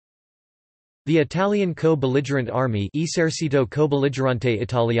The Italian Co-belligerent Army Esercito Co-belligerante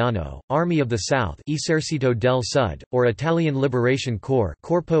Italiano, Army of the South Esercito del Sud, or Italian Liberation Corps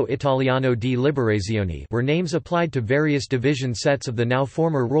Corpo Italiano di Liberazione were names applied to various division sets of the now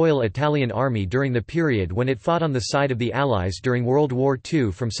former Royal Italian Army during the period when it fought on the side of the Allies during World War II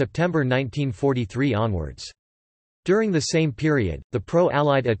from September 1943 onwards. During the same period, the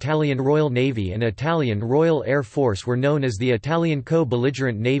pro-Allied Italian Royal Navy and Italian Royal Air Force were known as the Italian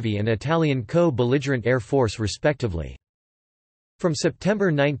Co-belligerent Navy and Italian Co-belligerent Air Force respectively. From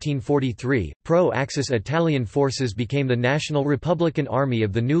September 1943, pro-Axis Italian forces became the National Republican Army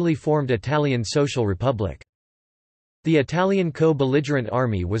of the newly formed Italian Social Republic. The Italian Co-belligerent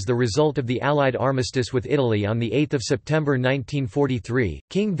Army was the result of the Allied armistice with Italy on 8 September 1943.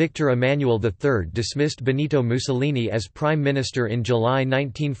 King Victor Emmanuel III dismissed Benito Mussolini as Prime Minister in July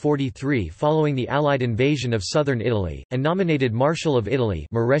 1943 following the Allied invasion of southern Italy, and nominated Marshal of Italy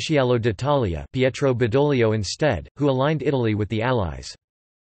Maresciallo d'Italia Pietro Badoglio instead, who aligned Italy with the Allies.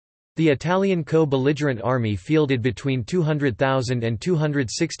 The Italian Co-belligerent Army fielded between 200,000 and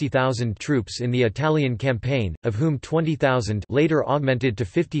 260,000 troops in the Italian campaign, of whom 20,000 later augmented to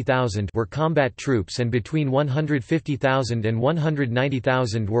 50,000 were combat troops and between 150,000 and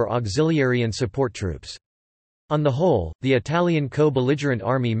 190,000 were auxiliary and support troops. On the whole, the Italian Co-belligerent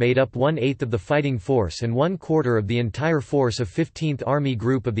Army made up 1/8 of the fighting force and 1/4 of the entire force of 15th Army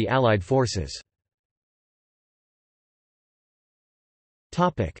Group of the Allied forces.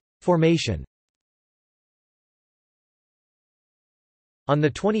 Formation. On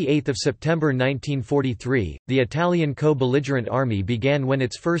 28 September 1943, the Italian Co-belligerent Army began when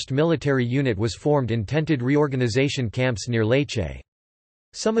its first military unit was formed in tented reorganization camps near Lecce.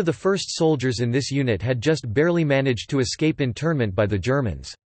 Some of the first soldiers in this unit had just barely managed to escape internment by the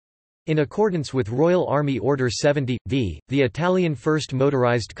Germans. In accordance with Royal Army Order 70, v, the Italian 1st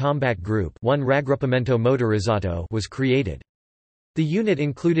Motorized Combat Group 1 Raggruppamento Motorizzato was created. The unit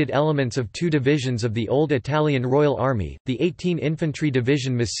included elements of 2 divisions of the old Italian Royal Army, the 18 Infantry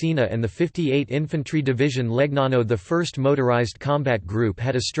Division Messina and the 58 Infantry Division Legnano. The 1st Motorized Combat Group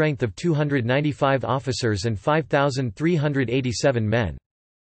had a strength of 295 officers and 5,387 men.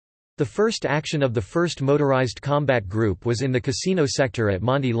 The first action of the 1st Motorized Combat Group was in the Cassino sector at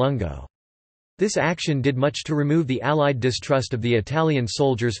Monte Lungo. This action did much to remove the Allied distrust of the Italian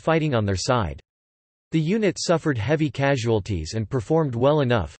soldiers fighting on their side. The unit suffered heavy casualties and performed well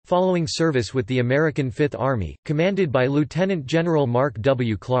enough, following service with the American Fifth Army, commanded by Lieutenant General Mark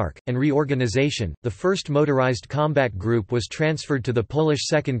W. Clark, and reorganization. The 1st Motorized Combat Group was transferred to the Polish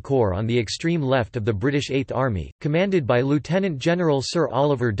Second Corps on the extreme left of the British Eighth Army, commanded by Lieutenant General Sir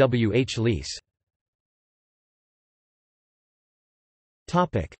Oliver W. H. Leese.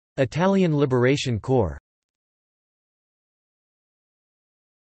 Italian Liberation Corps.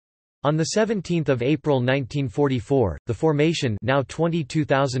 On 17 April 1944, the formation, now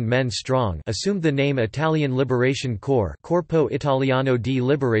 22,000 men strong, assumed the name Italian Liberation Corps Corpo Italiano di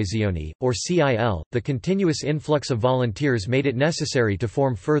Liberazione, or CIL. The continuous influx of volunteers made it necessary to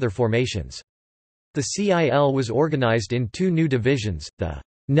form further formations. The CIL was organized in 2 new divisions, the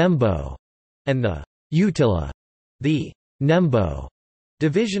Nembo and the Utila. The Nembo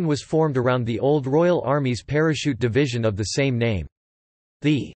division was formed around the old Royal Army's parachute division of the same name.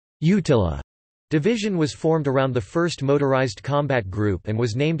 The Utila division was formed around the 1st Motorized Combat Group and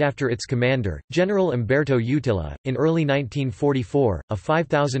was named after its commander, General Umberto Utila. In early 1944, a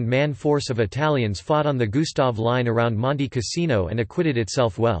 5,000-man force of Italians fought on the Gustav Line around Monte Cassino and acquitted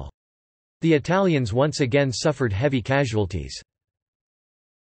itself well. The Italians once again suffered heavy casualties.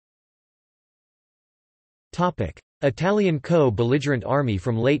 Italian Co-belligerent Army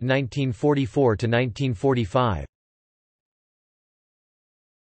from late 1944 to 1945.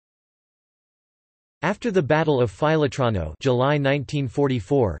 After the Battle of Filotrano, July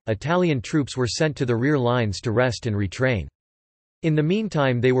 1944, Italian troops were sent to the rear lines to rest and retrain. In the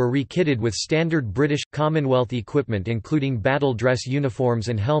meantime they were re-kitted with standard British, Commonwealth equipment including battle dress uniforms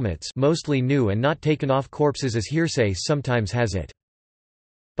and helmets, mostly new and not taken off corpses as hearsay sometimes has it.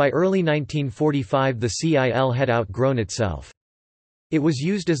 By early 1945 the CIL had outgrown itself. It was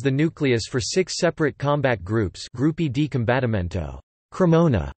used as the nucleus for 6 separate combat groups: Gruppi di Combattimento,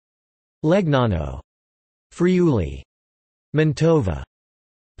 Cremona, Legnano, Friuli, Mantova,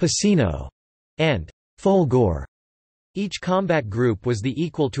 Pacino, and Folgore. Each combat group was the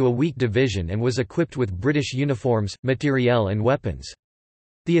equal to a weak division and was equipped with British uniforms, materiel and weapons.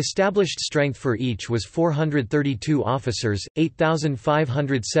 The established strength for each was 432 officers,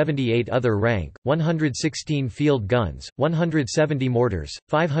 8,578 other rank, 116 field guns, 170 mortars,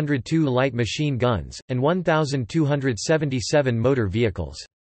 502 light machine guns, and 1,277 motor vehicles.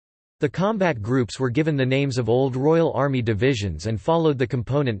 The combat groups were given the names of old Royal Army divisions and followed the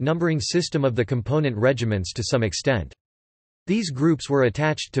component numbering system of the component regiments to some extent. These groups were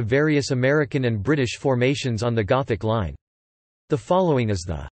attached to various American and British formations on the Gothic Line. The following is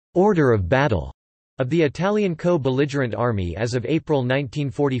the order of battle of the Italian Co-belligerent Army as of April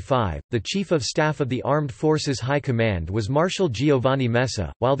 1945. The Chief of Staff of the Armed Forces High Command was Marshal Giovanni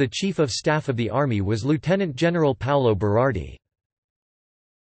Messa, while the Chief of Staff of the Army was Lieutenant General Paolo Berardi.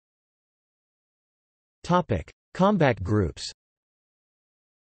 Combat groups.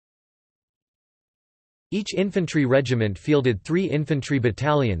 Each infantry regiment fielded 3 infantry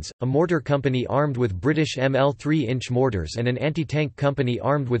battalions, a mortar company armed with British ML 3-inch mortars and an anti-tank company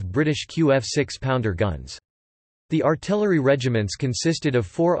armed with British QF 6-pounder guns. The artillery regiments consisted of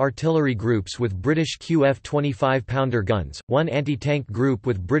 4 artillery groups with British QF 25-pounder guns, 1 anti-tank group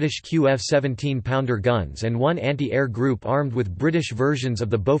with British QF 17-pounder guns and 1 anti-air group armed with British versions of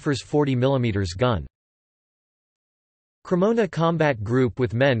the Bofors 40mm gun. Cremona Combat Group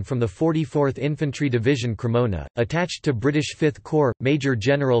with men from the 44th Infantry Division Cremona, attached to British 5th Corps, Major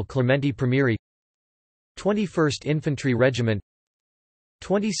General Clementi Premieri. 21st Infantry Regiment,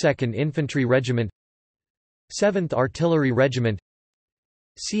 22nd Infantry Regiment, 7th Artillery Regiment,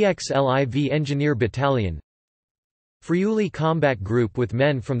 CXLIV Engineer Battalion, Friuli Combat Group with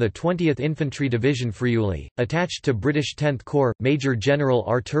men from the 20th Infantry Division Friuli, attached to British 10th Corps, Major General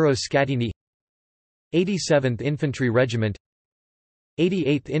Arturo Scattini. 87th Infantry Regiment,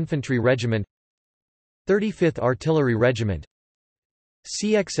 88th Infantry Regiment, 35th Artillery Regiment,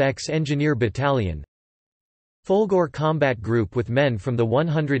 CXX Engineer Battalion, Folgore Combat Group with men from the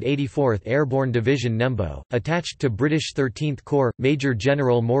 184th Airborne Division Nembo, attached to British 13th Corps, Major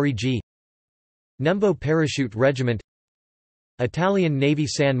General Morigi. Nembo Parachute Regiment, Italian Navy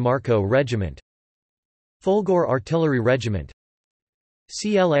San Marco Regiment, Folgore Artillery Regiment,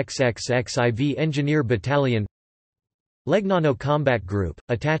 CLXXXIV Engineer Battalion, Legnano Combat Group,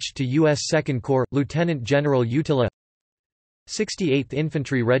 attached to U.S. 2nd Corps, Lieutenant General Utila. 68th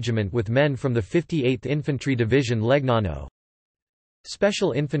Infantry Regiment with men from the 58th Infantry Division Legnano.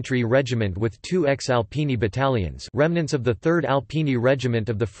 Special Infantry Regiment with 2 ex-Alpini battalions, remnants of the 3rd Alpini Regiment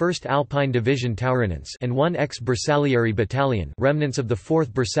of the 1st Alpine Division Taurinense, and 1 ex-Bersaglieri battalion, remnants of the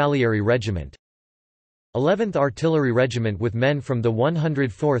 4th Bersaglieri Regiment. 11th Artillery Regiment with men from the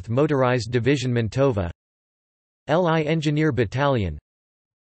 104th Motorized Division Mantova. LI Engineer Battalion,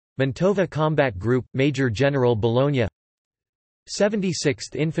 Mantova Combat Group, Major General Bologna.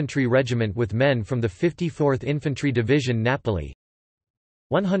 76th Infantry Regiment with men from the 54th Infantry Division Napoli.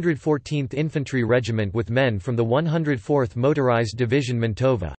 114th Infantry Regiment with men from the 104th Motorized Division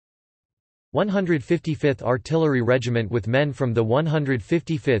Mantova. 155th Artillery Regiment with men from the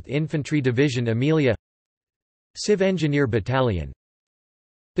 155th Infantry Division Emilia. Civ Engineer Battalion,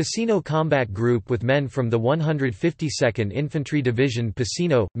 Piceno Combat Group with men from the 152nd Infantry Division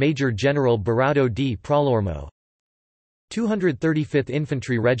Piceno, Major General Berardo di Prolormo. 235th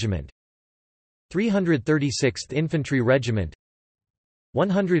Infantry Regiment, 336th Infantry Regiment,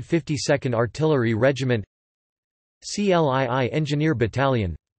 152nd Artillery Regiment, CLII Engineer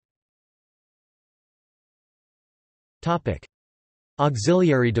Battalion.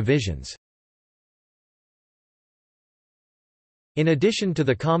 Auxiliary divisions. In addition to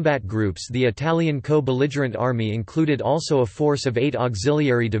the combat groups, the Italian Co-belligerent Army included also a force of 8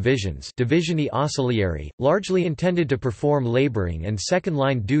 auxiliary divisions, Divisioni Ausiliari, largely intended to perform laboring and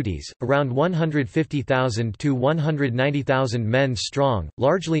second-line duties, around 150,000 to 190,000 men strong,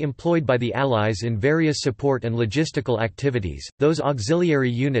 largely employed by the Allies in various support and logistical activities. Those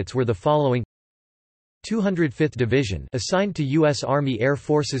auxiliary units were the following: 205th Division, assigned to U.S. Army Air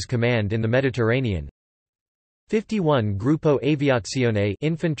Forces Command in the Mediterranean. 51 Gruppo Aviazione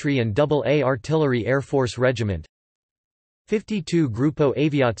Infantry and AA Artillery Air Force Regiment. 52 Gruppo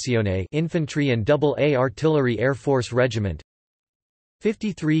Aviazione Infantry and AA Artillery Air Force Regiment.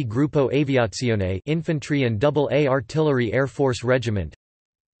 53 Gruppo Aviazione Infantry and AA Artillery Air Force Regiment.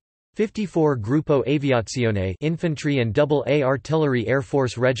 54 Gruppo Aviazione Infantry and AA Artillery Air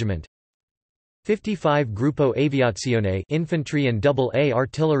Force Regiment. 55 Gruppo Aviazione Infantry and AA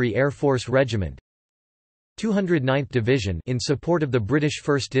Artillery Air Force Regiment. 209th Division in support of the British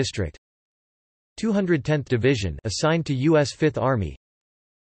 1st District. 210th Division assigned to U.S. 5th Army.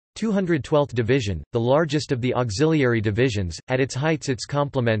 212th Division, the largest of the auxiliary divisions, at its heights its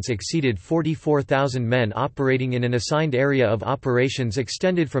complements exceeded 44,000 men operating in an assigned area of operations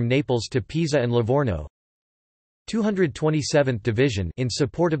extended from Naples to Pisa and Livorno. 227th Division in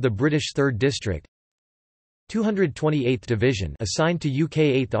support of the British 3rd District. 228th Division assigned to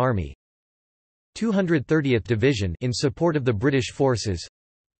UK 8th Army. 230th Division in support of the British forces.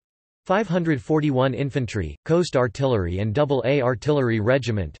 541 Infantry, Coast Artillery and AA Artillery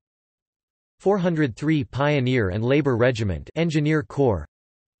Regiment, 403 Pioneer and Labor Regiment Engineer Corps,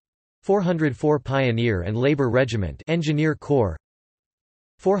 404 Pioneer and Labor Regiment Engineer Corps,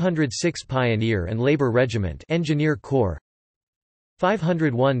 406 Pioneer and Labor Regiment Engineer Corps,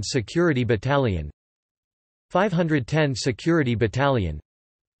 501 Security Battalion, 510 Security Battalion,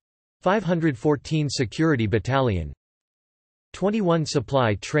 514 Security Battalion, 21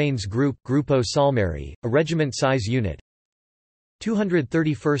 Supply Trains Group Gruppo Salmeri, a regiment-size unit,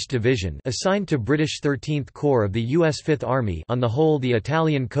 231st Division assigned to British 13th Corps of the U.S. Fifth Army. On the whole, the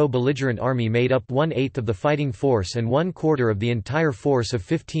Italian Co-belligerent Army made up 1/8 of the fighting force and 1/4 of the entire force of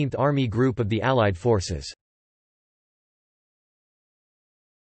 15th Army Group of the Allied forces.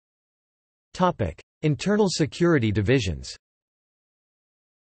 Internal security divisions.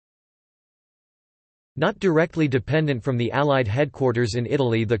 Not directly dependent from the Allied headquarters in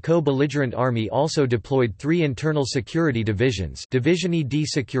Italy, the Co-belligerent Army also deployed 3 internal security divisions: Divisione di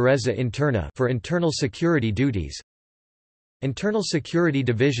Sicurezza Interna for internal security duties, Internal Security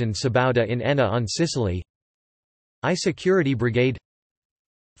Division Sabauda in Enna on Sicily, I Security Brigade,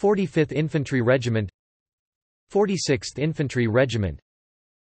 45th Infantry Regiment, 46th Infantry Regiment,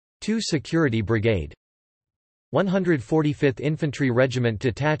 2 Security Brigade, 145th Infantry Regiment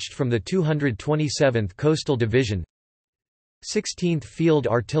detached from the 227th Coastal Division, 16th Field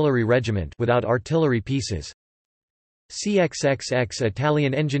Artillery Regiment without artillery pieces, CXXX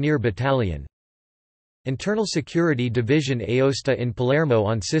Italian Engineer Battalion, Internal Security Division Aosta in Palermo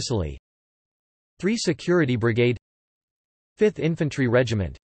on Sicily, 3 Security Brigade, 5th Infantry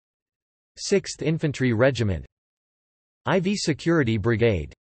Regiment, 6th Infantry Regiment, IV Security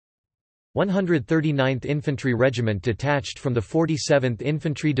Brigade, 139th Infantry Regiment detached from the 47th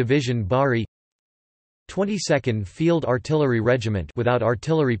Infantry Division Bari, 22nd Field Artillery Regiment without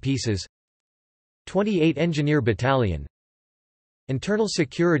artillery pieces, 28 Engineer Battalion, Internal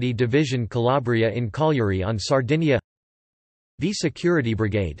Security Division Calabria in Cagliari on Sardinia, V Security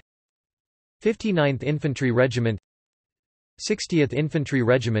Brigade, 59th Infantry Regiment, 60th Infantry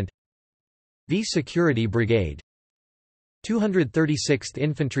Regiment, V Security Brigade, 236th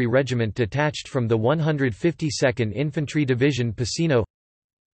Infantry Regiment detached from the 152nd Infantry Division Piceno,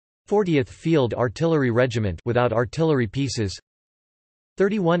 40th Field Artillery Regiment without artillery pieces,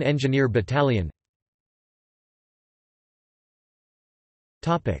 31 Engineer Battalion.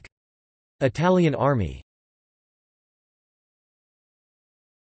 Topic: Italian Army.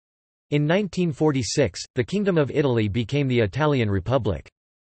 In 1946, the Kingdom of Italy became the Italian Republic.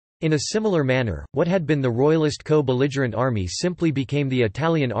 In a similar manner, what had been the Royalist Co-belligerent Army simply became the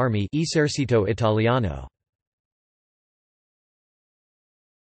Italian Army, Esercito Italiano.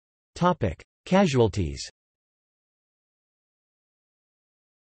 Casualties.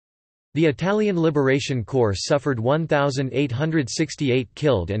 The Italian Liberation Corps suffered 1,868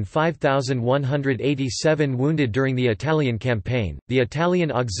 killed and 5,187 wounded during the Italian campaign. The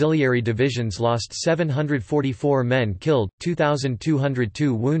Italian auxiliary divisions lost 744 men killed,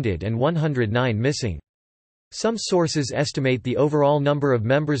 2,202 wounded, and 109 missing. Some sources estimate the overall number of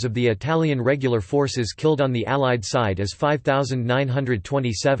members of the Italian regular forces killed on the Allied side as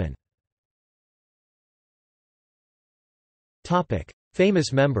 5,927.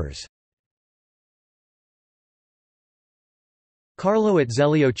 Famous members. Carlo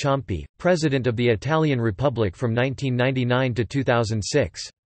Azeglio Ciampi, President of the Italian Republic from 1999 to 2006.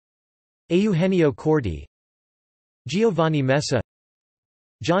 Eugenio Corti, Giovanni Messa,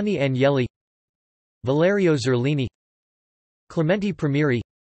 Gianni Agnelli, Valerio Zerlini, Clemente Premieri,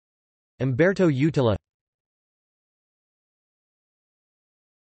 Umberto Utila.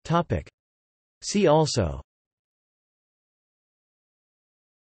 See also: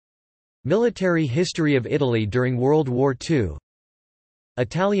 Military history of Italy during World War II,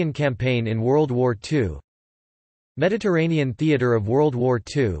 Italian campaign in World War II, Mediterranean theatre of World War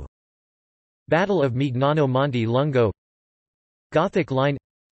II, Battle of Mignano Monte Lungo, Gothic Line,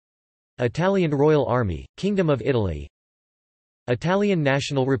 Italian Royal Army, Kingdom of Italy, Italian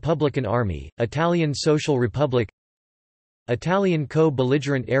National Republican Army, Italian Social Republic, Italian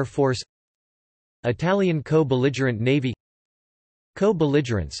Co-belligerent Air Force, Italian Co-belligerent Navy,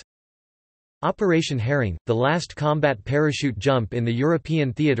 Co-belligerents. Operation Herring, the last combat parachute jump in the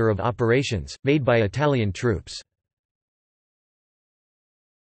European theatre of operations, made by Italian troops.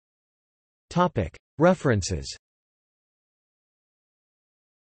 References.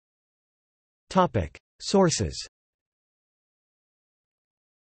 Sources.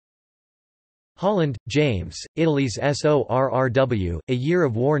 Holland, James, Italy's SORRW, A Year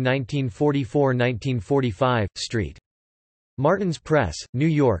of War 1944–1945, St. Martin's Press, New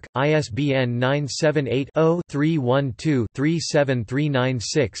York, ISBN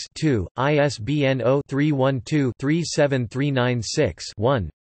 978-0-312-37396-2, ISBN 0-312-37396-1.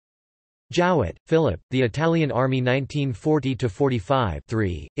 Jowett, Philip, The Italian Army 1940–45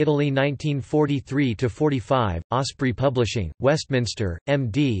 3, Italy 1943–45, Osprey Publishing, Westminster,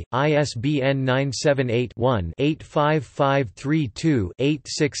 M.D., ISBN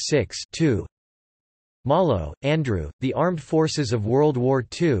 978-1-85532-866-2. Mallow, Andrew, The Armed Forces of World War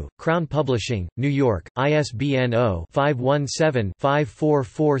II, Crown Publishing, New York, ISBN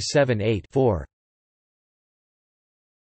 0-517-54478-4.